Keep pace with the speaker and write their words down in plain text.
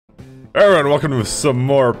Everyone, welcome to some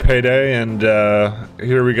more Payday, and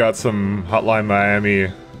here we got some Hotline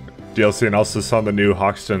Miami DLC and also some of the new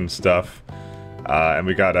Hoxton stuff. And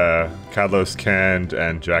we got Cadlos, Canned,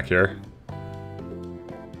 and Jack here.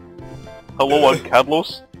 Hello, I'm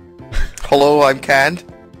Cadlos. Hello, I'm Canned.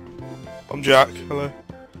 I'm Jack. Hello.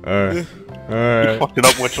 Alright. You fucked it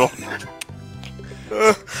up, Witchell.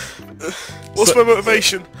 What's my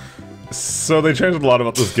motivation? So they changed a lot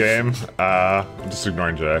about this game. I'm just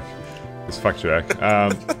ignoring Jack. Just fuck Jack.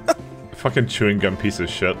 Fucking chewing gum piece of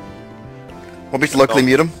shit. Want me to locally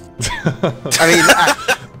mute him? I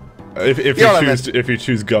mean, if you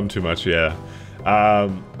choose gum too much, yeah.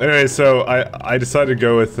 Anyway, so I decided to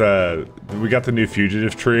go with we got the new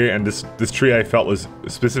fugitive tree, and this tree I felt was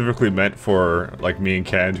specifically meant for like me and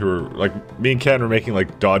Ken, were making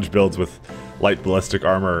like dodge builds with light ballistic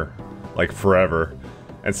armor like forever,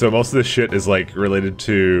 and so most of this shit is like related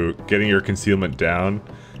to getting your concealment down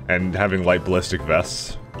and having light ballistic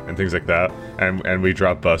vests and things like that, and we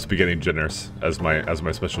drop spaghetti generous as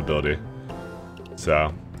my special ability.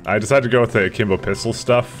 So I decided to go with the akimbo pistol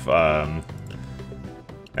stuff.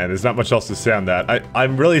 And there's not much else to say on that.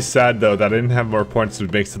 I'm really sad, though, that I didn't have more points to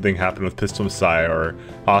make something happen with Pistol Messiah or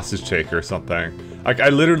Hostage Taker or something. Like, I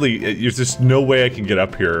literally, there's just no way I can get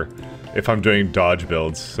up here if I'm doing dodge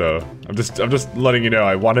builds. So I'm just letting you know,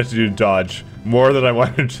 I wanted to do dodge more than I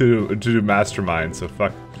wanted to do mastermind. So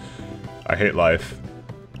fuck, I hate life.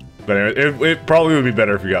 But anyway, it probably would be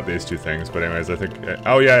better if we got these two things. But anyways, I think,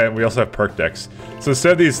 oh yeah, and we also have perk decks. So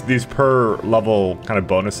instead of these per level kind of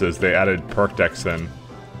bonuses, they added perk decks in.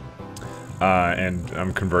 And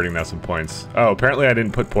I'm converting now some points. Oh, apparently I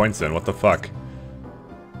didn't put points in. What the fuck?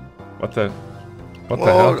 What the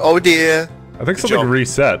hell? Oh dear. I think something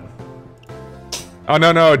reset. Oh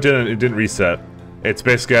no, it didn't. It didn't reset. It's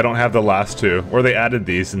basically I don't have the last two, or they added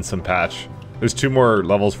these in some patch. There's 2 more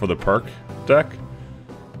levels for the perk deck.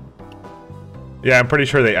 Yeah, I'm pretty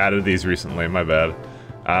sure they added these recently. My bad.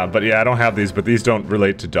 But yeah, I don't have these. But these don't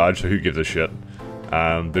relate to dodge, so who gives a shit?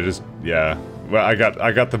 They're just Well, I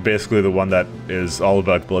got basically the one that is all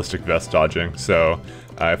about ballistic vest dodging. So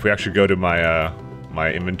if we actually go to my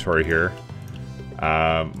my inventory here,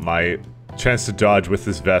 my chance to dodge with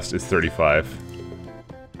this vest is 35,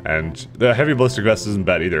 and the heavy ballistic vest isn't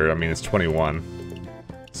bad either. I mean, it's 21,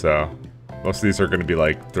 so most of these are going to be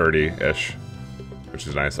like 30-ish, which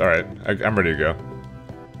is nice. All right, I'm ready to go.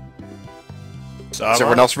 Is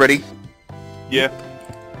everyone else ready? Yeah.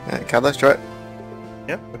 Cad, let's try it.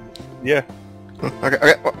 Yeah. Yeah. Okay.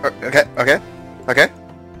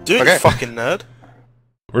 Do it, you fucking nerd.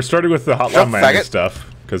 We're starting with the Hotline Miami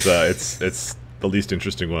stuff, because it's the least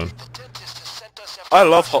interesting one. I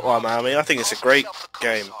love Hotline Miami. I think it's a great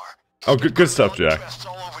game. Oh, good stuff, Jack.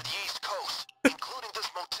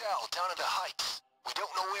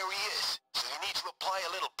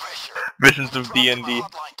 Visions of D&D.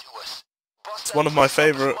 It's one of my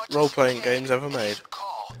favorite role-playing games ever made.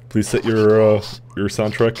 Please set your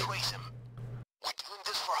soundtrack.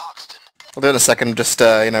 I'll do it in a second. Just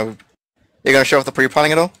you know, you're gonna show off the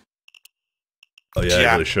pre-planning at all? Oh yeah,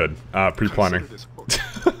 I really should. Pre-planning.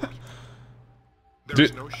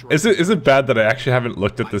 Dude, is it bad that I actually haven't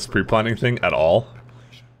looked at this pre-planning thing at all?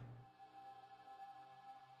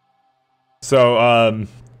 So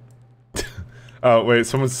oh wait,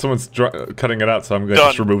 someone's cutting it out, so I'm gonna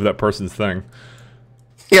just remove that person's thing.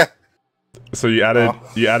 Yeah. So you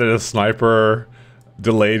added a sniper,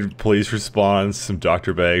 delayed police response, some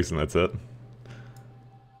doctor bags, and that's it.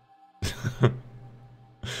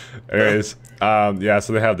 Anyways, yeah,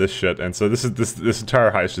 so they have this shit, and so this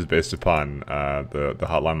entire heist is based upon the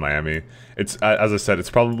Hotline Miami. It's as I said, it's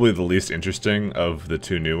probably the least interesting of the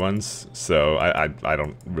 2 new ones. So I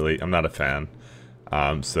don't really, I'm not a fan.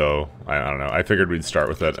 So I don't know. I figured we'd start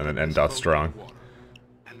with it and then end off strong.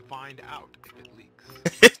 And find out if it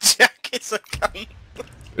leaks. Jack is a cunt.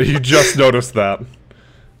 You just noticed that.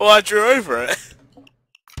 Well, I drew over it.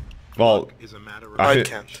 Well, I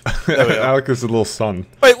can. Alec is a little son.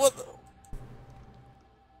 Wait, what?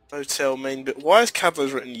 Hotel main bit. Why has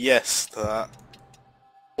Cadlo's written yes to that?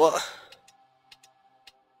 What?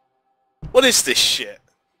 What is this shit?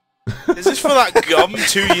 Is this for that gum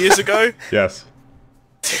 2 years ago? Yes.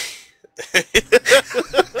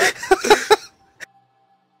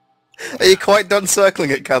 Are you quite done circling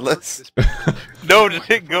it, Cadless? No, just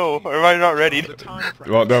hit go. Or am I not ready?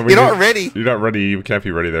 Well, no, you're not ready. You're not ready. You can't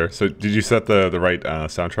be ready there. So, did you set the right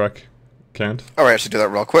soundtrack, Canned? All right, I should do that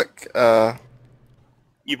real quick.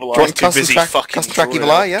 Evil Eye's too busy fucking custom track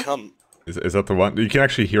Evil Eye, yeah? Is that the one? You can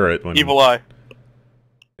actually hear it when... Evil Eye.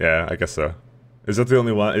 Yeah, I guess so. Is that the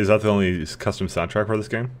only one? Is that the only custom soundtrack for this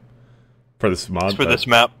game? For this mod? For this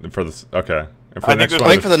map. For this, okay. And for I the think next there's I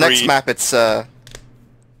one, think for the next Three. map, it's The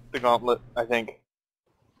gauntlet, I think.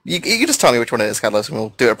 you can just tell me which one it is, Carlos, and we'll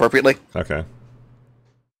do it appropriately. okay.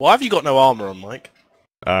 Why have you got no armor on, Mike?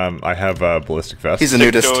 I have a ballistic vest. He's a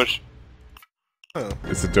nudist. Doge.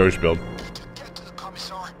 It's a Doge build. Get to the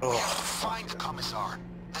commissar. Find the commissar.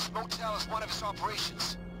 This motel is one of his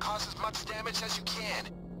operations. Cause as much damage as you can.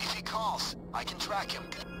 If he calls, I can track him.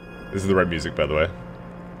 This is the right music, by the way.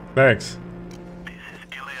 Thanks.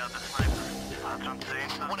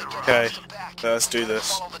 Okay, let's do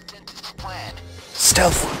this. Follow the dentist's plan.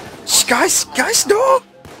 Stealth. Guys, no!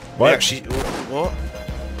 What? They actually, what?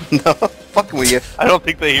 No, fucking with you. I don't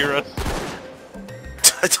think they hear us.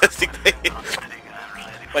 I don't think they...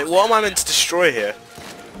 Wait, what am I meant to destroy here?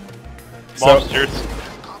 Monsters.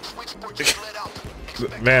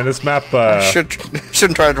 Man, this map,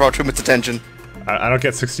 Shouldn't try to draw too much attention. I don't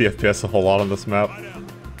get 60 FPS a whole lot on this map.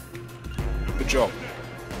 Good job.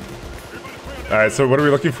 Alright, so what are we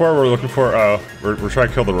looking for? We're looking for, we're trying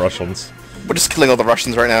to kill the Russians. We're just killing all the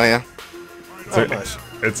Russians right now, yeah. So Oh, nice.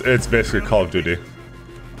 It's basically Call of Duty.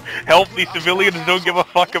 Help, these civilians don't give a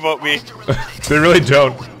fuck about me. They really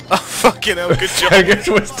don't. Oh, fucking hell, good job. Haggard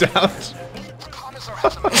was down.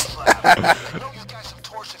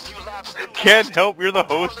 Can't help, you're the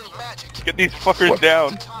host. Get these fuckers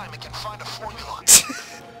down.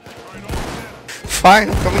 Fine,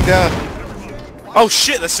 I'm coming down. Oh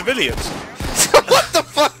shit, they're civilians. What the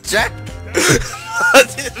fuck, Jack? I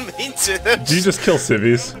didn't mean to. Do you just kill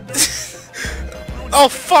civvies? Oh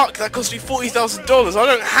fuck, that cost me $40,000. I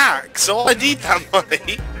don't hack, so I need that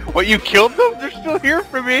money. What, you killed them? They're still here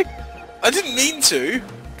for me. I didn't mean to.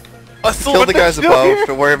 I thought Kill the guys still above, here.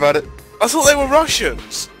 don't worry about it. I thought they were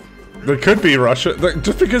Russians. They could be Russia.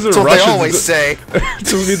 Just because they're That's what Russians they always say.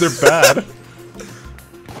 doesn't mean they're bad.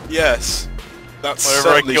 Yes. That's Whatever,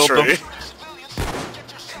 I certainly killed true. them.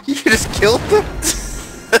 You just killed them?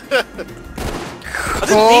 I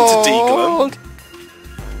didn't mean to deagle them.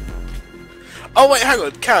 Oh wait, hang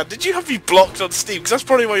on, Cat, did you have me blocked on Steam? Because that's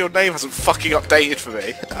probably why your name hasn't fucking updated for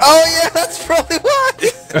me. Oh yeah, that's probably why!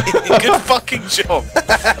 Good fucking job.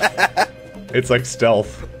 It's like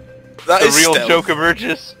stealth. That The is real stealth. joke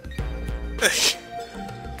emerges.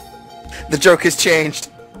 The joke has changed.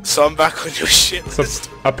 So I'm back on your shit So list.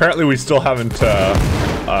 apparently we still haven't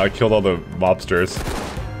killed all the mobsters.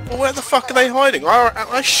 Well, where the fuck are they hiding?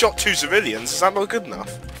 I shot 2 civilians, is that not good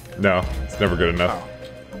enough? No, it's never good enough.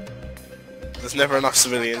 There's never enough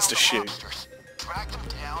civilians to shoot. Track them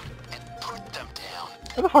down and put them down.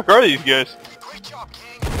 Where the fuck are these guys? Great job,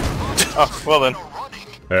 King. Oh, well then. Running.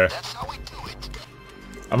 There. That's how we do it.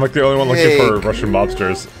 I'm like the only one looking Hey. for Russian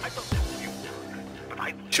mobsters.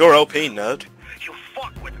 Sure, LP, nerd.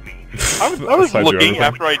 I was That's how I do looking everything.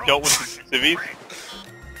 after I dealt with the civvies.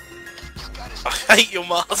 I hate your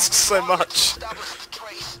masks so much. Establish the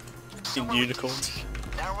trace. In unicorns.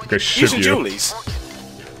 Okay, ship Using you. Julie's.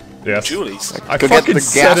 Yes. Julie's. I Go get fucking the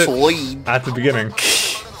said it gasoline. at the beginning.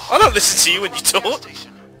 I don't listen to you when you talk.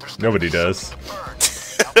 Nobody does.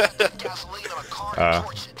 Trying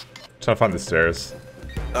to find the stairs.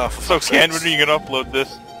 Oh, for So, fuck's Ken, sakes. when are you gonna upload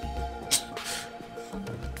this?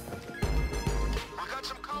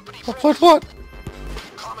 Upload what?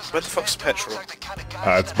 Where the fuck's petrol?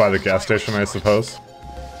 It's by the gas station, I suppose.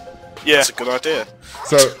 Yeah. That's a good idea.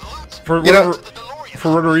 So, for You know-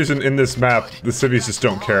 whatever reason in this map, the civvies just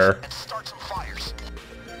don't care.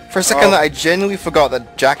 For a second, I genuinely forgot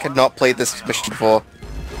that Jack had not played this mission before.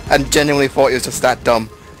 And genuinely thought it was just that dumb.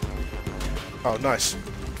 Oh, nice.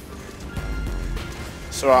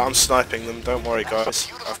 It's alright, I'm sniping them, don't worry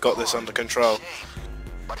guys. I've got this under control.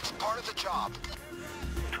 But it's part of the job.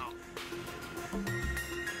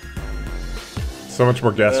 So much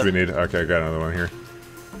more gas do we need. Okay, I got another one here.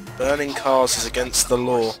 Burning cars is against the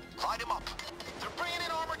law. Light them up. They're bringing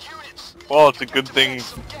in armored units. Well, it's a good thing.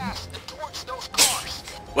 Gas to torch those cars.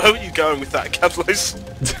 Where were you going with that, Cadlos?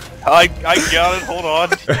 I got it, hold on.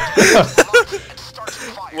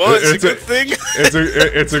 Well, it's a It's a- good thing. It's a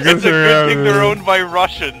good It's a thing. good thing they're owned by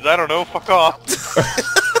Russians. I don't know, fuck off.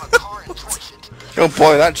 Oh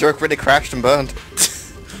boy, that joke really crashed and burned.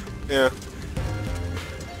 Yeah.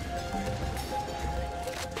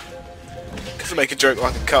 Could make a joke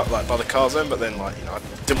like a cut like by the car's end, but then like, you know, I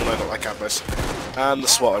didn't want to look like Cadlos. And the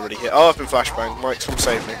SWAT already hit. Oh, I've been flashbang. Mike's come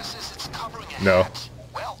save me. No.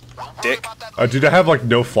 Dick. Dude, I have like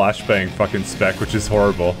no flashbang fucking spec, which is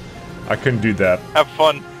horrible. I couldn't do that. Have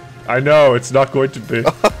fun. I know, it's not going to be.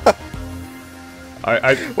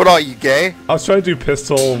 I What are you, gay? was trying to do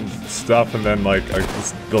pistol stuff and then like,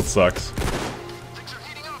 this build sucks.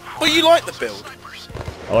 Well, you like the build.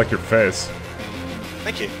 I like your face.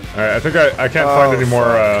 Thank you. Alright, I think I can't find any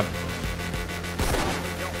more,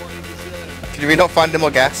 Can we not find any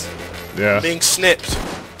more gas? yeah. I'm being snipped.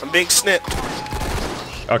 I'm being snipped.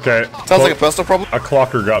 Okay. Sounds like a personal problem. A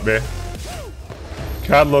clocker got me.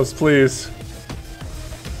 Cadlos, please.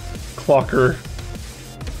 Clocker.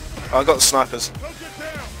 Oh, I got the snipers.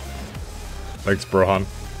 Thanks, Brohan.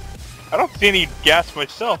 I don't see any gas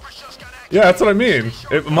myself. Yeah, that's what I mean.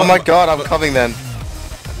 Oh my god, I'm coming then.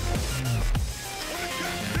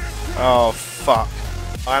 Oh fuck.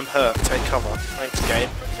 I'm hurt. Take cover. Thanks, game.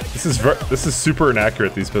 This is super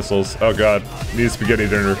inaccurate, these pistols. Oh god. Need a spaghetti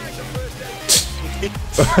dinner.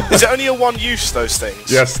 Is it only a one use, those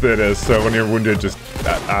things? Yes, it is. So when you're wounded, just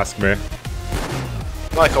ask me.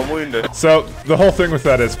 Like I'm wounded. So the whole thing with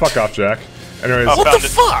that is fuck off, Jack. Anyways, Oh, What the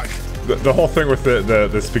found fuck? the whole thing with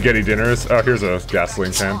the spaghetti dinners. Oh, here's a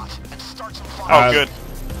gasoline can. Oh, good.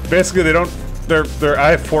 Basically, they don't. They're.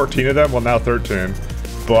 I have 14 of them. Well, now 13.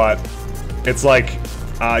 But it's like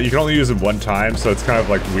you can only use them one time, so it's kind of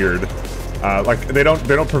like weird. Like they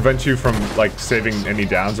don't prevent you from like saving any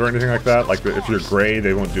downs or anything like that. Like if you're gray,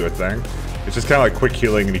 they won't do a thing. It's just kind of like quick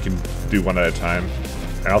healing, and you can do one at a time.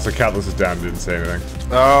 And also, Catalyst is down and didn't say anything.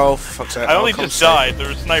 Oh, fuck's sake. I only just died. There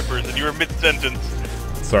were snipers, and you were mid-sentence.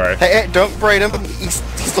 Sorry. Hey, don't braid him.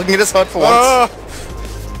 He's looking at his HUD for once. Oh,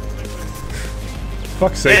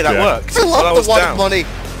 Fuck's sake, yeah, that Jack. worked. I While I love was the lot down. of money.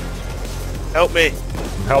 Help me.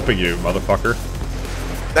 I'm helping you, motherfucker.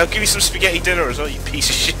 Now give me some spaghetti dinner as well, you piece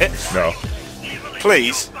of shit. No.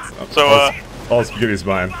 Please. So, All spaghetti's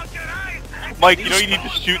mine. Mike, you know you need to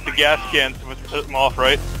shoot the gas cans to set them off,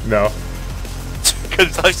 right? No.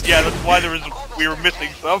 Because, yeah, that's why we were missing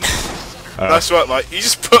some. That's right, Mike. You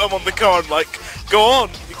just put them on the car and, like, go on,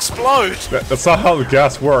 explode. That's not how the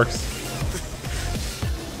gas works.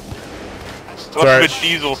 That's Sorry. good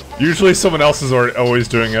diesel. Usually someone else is always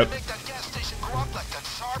doing it.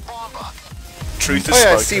 Truth is Oh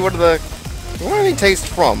yeah, I spoken. see. Where did he taste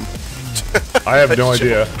from? I have no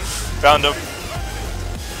idea. Found him.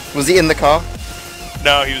 Was he in the car?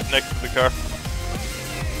 No, he was next to the car.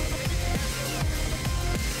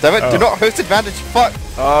 Damn it! Oh. Do not host advantage. Fuck.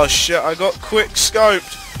 Oh shit, I got quick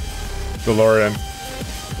scoped. DeLorean.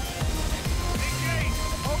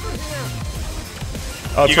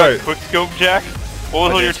 Oh, You that's got right. quick scope, Jack?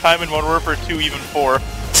 What was your time in 1 word for 2, even 4?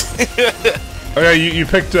 Oh yeah, you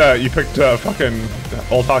picked fucking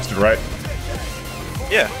Old Hoxton, right?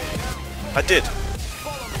 Yeah, I did.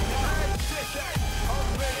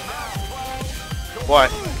 Why?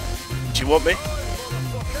 Do you want me?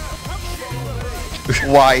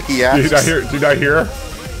 Why he asked? Did I hear?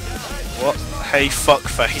 What? Hey,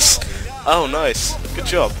 fuckface. Oh, nice. Good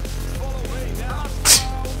job.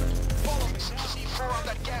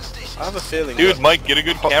 I have a feeling. Dude, that Mike, get a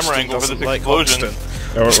good camera Hoxton angle for this doesn't like explosion. Hoxton.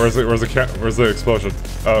 Oh, where's the explosion?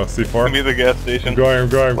 Oh, C4. Give me the gas station. I'm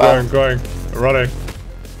going, Wow. I'm running.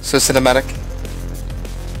 So cinematic.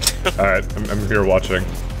 Alright, I'm here watching.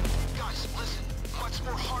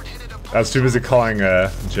 I was too busy calling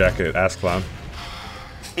Jack an ass clown.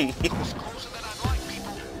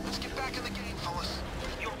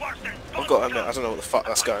 I've got to admit, I don't know what the fuck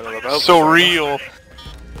that's going on about. So real.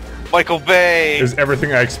 Michael Bay. It was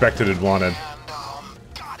everything I expected and wanted.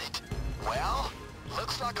 Got it. Well,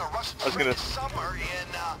 looks like a Russian I was gonna- somewhere in,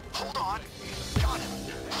 hold on. Got him.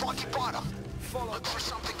 Foggy Bottom. Look for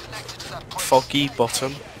something connected to that place. Foggy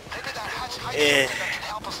Bottom. Maybe that hatch Eh. that can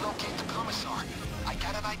help us locate the commissar. I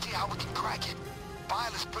got an idea how we can crack it.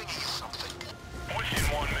 Bile is bringing you something.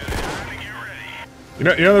 You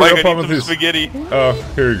know the Mike, real I problem need with some these. spaghetti. Oh,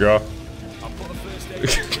 here you go.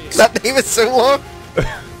 That name is so long.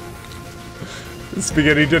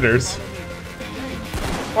 Spaghetti dinners.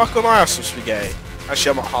 Why can't I have some spaghetti?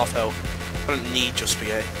 Actually, I'm at half health. I don't need your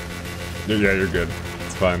spaghetti. Yeah, you're good.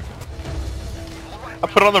 It's fine. I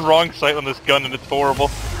put it on the wrong sight on this gun and it's horrible.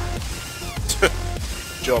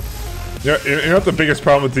 Job. You know what the biggest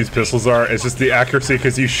problem with these pistols are? It's just the accuracy,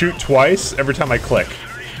 because you shoot twice every time I click.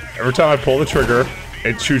 Every time I pull the trigger,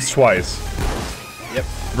 it shoots twice. Yep.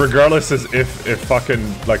 Regardless as if fucking,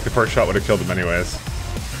 like, the first shot would have killed him anyways.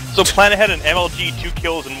 So plan ahead an MLG, 2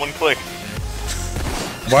 kills in 1 click.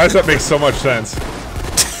 Why does that make so much sense?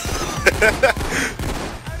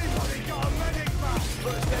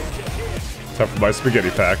 Time for my spaghetti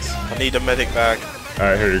packs. I need a medic bag.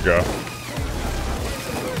 Alright, here you go.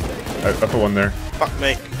 I put one there. Fuck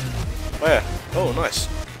me. Where? Oh, nice.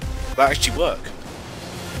 That actually worked.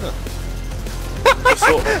 Huh. I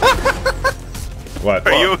thought. What?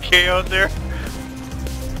 Are you okay out there?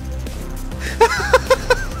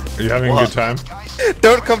 Are you having a good time?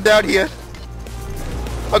 Don't come down here.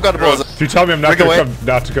 I got a buzzer. If you tell me I'm not Break away.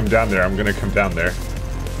 to come down there, I'm gonna come down there.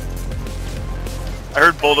 I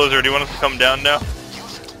heard bulldozer. Do you want us to come down now?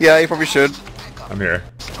 Yeah, you probably should. I'm here.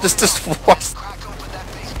 Just watch.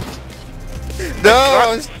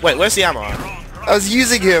 No, Wait, where's the ammo? I was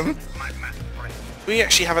using him. We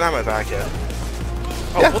actually have an ammo bag here.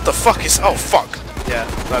 Oh, Yeah. what the fuck is... Oh, fuck. Yeah,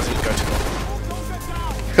 that didn't go too well.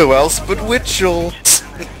 Who else but Witchell?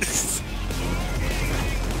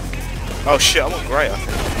 Oh shit, I'm on grey, I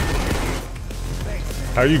think.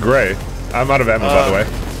 How are you gray? I'm out of ammo, by the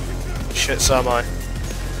way. Shit, so am I.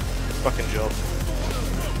 Fucking job.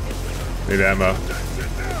 Need ammo.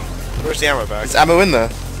 Where's the ammo bag? There's ammo in there.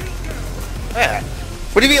 Yeah.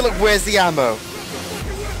 What do you mean, like, where's the ammo?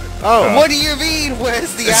 Oh. What do you mean,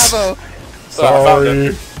 where's the ammo?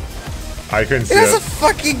 Sorry. I couldn't see It has a it.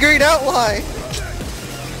 fucking green outline.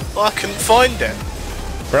 I couldn't find it.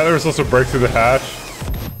 Apparently we're supposed to break through the hatch.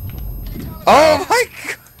 Oh my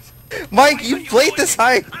god. Mike, you played this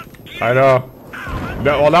hype. I know.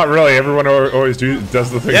 No, well, not really. Everyone always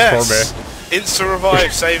does the things Yes. for me. Insta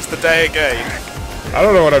revive saves the day again. I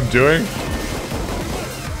don't know what I'm doing.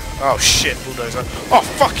 Oh shit, bulldozer. Oh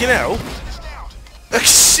fucking hell.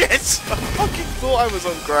 Shit! I fucking thought I was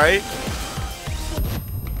on grey.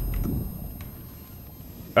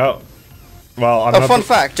 Oh. Well, I'm Oh, not... fun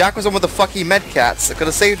fact, Jack was on with the fucking medcats that could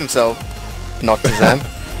have saved himself. Not to them.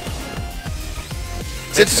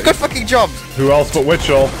 It's a good fucking job. Who else but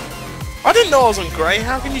Witchell? I didn't know I was on grey,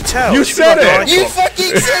 how can you tell? You Should said be like it! an You icon.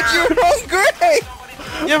 fucking said you were on grey!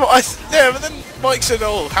 Yeah, but then Mike said,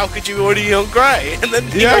 oh, how could you already be on grey? And then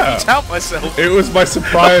he Yeah. made me doubt myself. It was my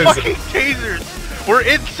surprise. Fucking tasers! We're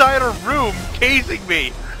inside a room tasing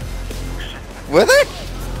me! Were they?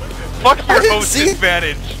 Fuck I your didn't host see it.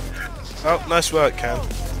 advantage! Oh, nice work, Cam.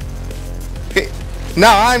 Okay.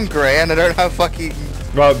 Now I'm grey and I don't have fucking...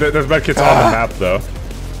 Well, there's medkits on the map, though.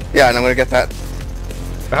 Yeah, and I'm gonna get that.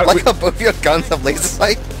 How, Like how both your guns have laser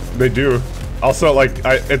sight. they do. Also, like,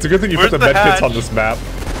 it's a good thing you Where's put the the medkits hatch? on this map.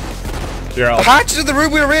 Here, The I'll... hatch is in the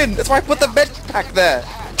room we were in. That's why I put the med pack there.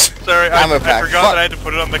 Sorry, I Ammo pack, forgot fuck. that I had to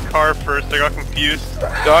put it on the car first. I got confused.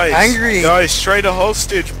 Guys, Angry. Guys, trade a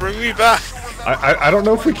hostage, bring me back. I don't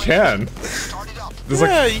know if we can. There's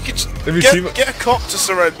Yeah, like... you could just Have you seen- get a cop to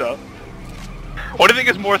surrender. What do you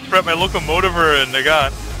think is more threat, my locomotive or a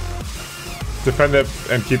gun? Defend it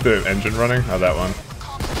and keep the engine running? Oh, that one.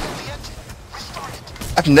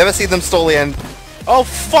 I've never seen them stall the end. Oh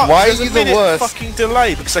fuck! Why there's are a you the minute worst? fucking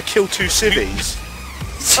delay because I killed 2 civvies.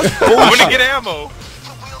 I'm gonna get ammo!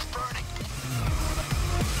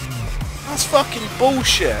 That's fucking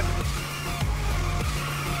bullshit.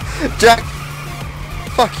 Jack,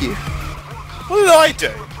 fuck you. What did I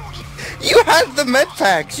do? You had the med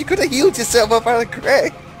packs. You could have healed yourself up out of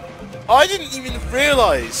grey. I didn't even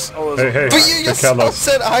realise I was. Hey, hey, But you hey, yourself Carlos.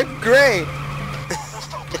 said I'm grey.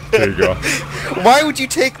 There you go. Why would you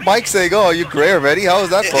take Mike saying, "Oh, you're grey already"? How is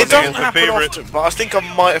that It possible? doesn't It's my happen favourite. often, but I think I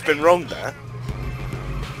might have been wrong there.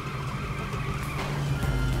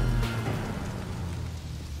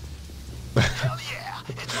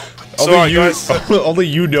 Only Sorry, you, guys. only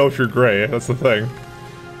you know if you're gray. That's the thing.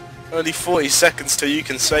 Only 40 seconds till you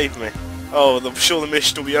can save me. Oh, I'm sure the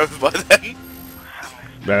mission will be over by then.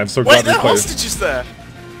 Man, I'm so Wait, glad we there are played. hostages there.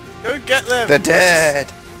 Go get them. They're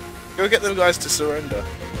dead. Go get them guys to surrender.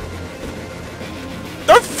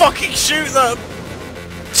 Don't fucking shoot them!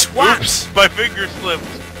 Swaps! My finger slipped.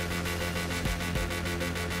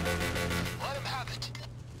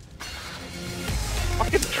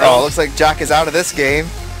 Fucking Oh, troll. looks like Jack is out of this game.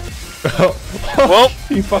 Well,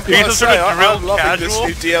 He fucking He's I a sort of say, drill I'm loving casual.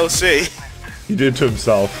 this new DLC. he did it to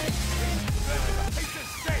himself.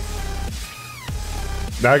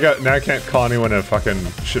 Now I can't call anyone a fucking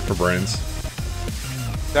shit for brains.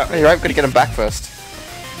 No, you're right. I'm gonna get him back first.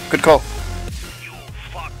 Good call. You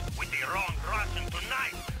fought with the wrong Russian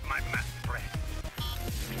tonight, my master friend.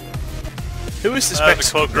 Who is this The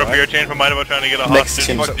Mexican cloak group guy? here changed my mind about trying to get a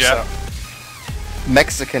Mexican. hostage. Fuck yeah.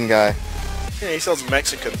 Mexican guy. Yeah, he sounds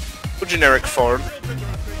Mexican. Or generic foreign.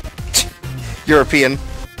 European.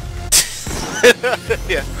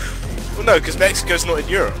 Yeah. Well, no, because Mexico's not in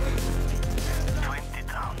Europe. 20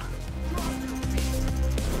 down.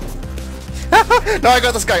 No, I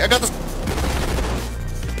got this guy. I got this.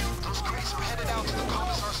 Those crates are headed out to the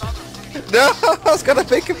commissar's other division. No, I was gonna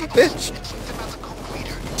make him a bitch. Get them at the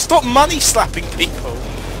co-leader. Stop money slapping people.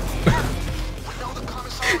 We know the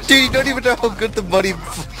commissar is Dude, you don't even know how good the money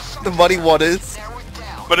one is. narrow it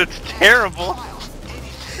down. But it's terrible.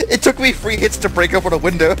 It took me 3 hits to break open a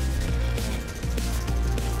window.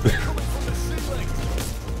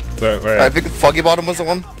 So, wait, I think Foggy Bottom was the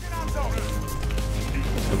one.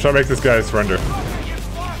 I'm trying to make this guy surrender.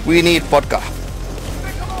 We need vodka.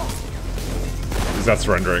 He's not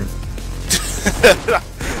surrendering.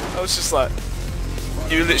 I was just like,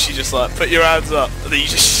 you literally just like put your hands up and then you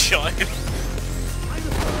just shot him.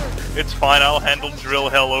 It's fine, I'll handle drill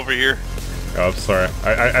hell over here. Oh, I'm sorry.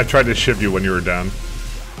 I tried to shiv you when you were down.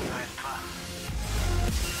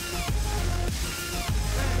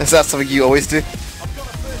 Is that something you always do?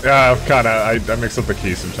 Yeah, kinda. I mix up the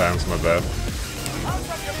keys sometimes, my bad.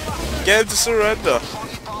 Get him to surrender.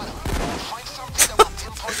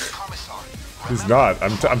 He's not.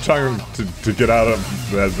 I'm trying to get out of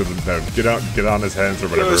get on his hands or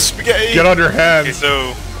whatever. Spaghetti. Get on your hands. Okay,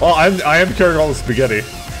 so Well, I am carrying all the spaghetti.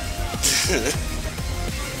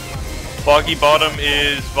 Boggy Bottom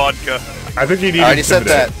is vodka. I think you need. I already said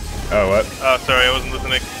that. Oh, what? Oh, sorry, I wasn't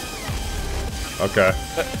listening. Okay.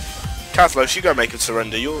 Kathlos, you go make him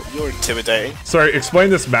surrender. You're intimidating. Sorry. Explain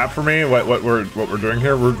this map for me. What we're doing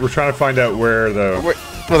here. We're trying to find out where the.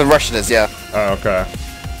 Where the Russian is, yeah. Oh, okay.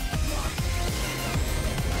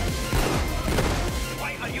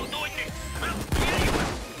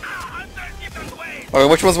 Okay,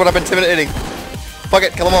 which one's what I've been intimidating? Fuck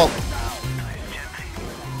it, kill them all.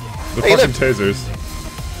 The Hey, fucking look. tasers.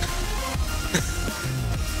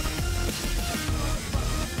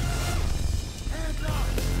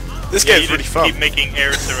 This Yeah, game's you really just fun. keep making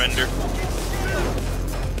air surrender.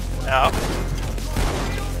 Ow.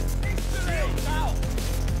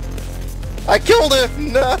 I killed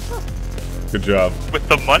him! No! Good job. With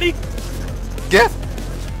the money? Yeah!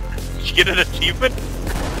 Did you get an achievement?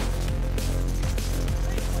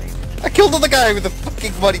 I killed the guy with the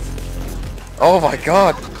fucking money! Oh my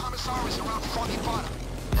god!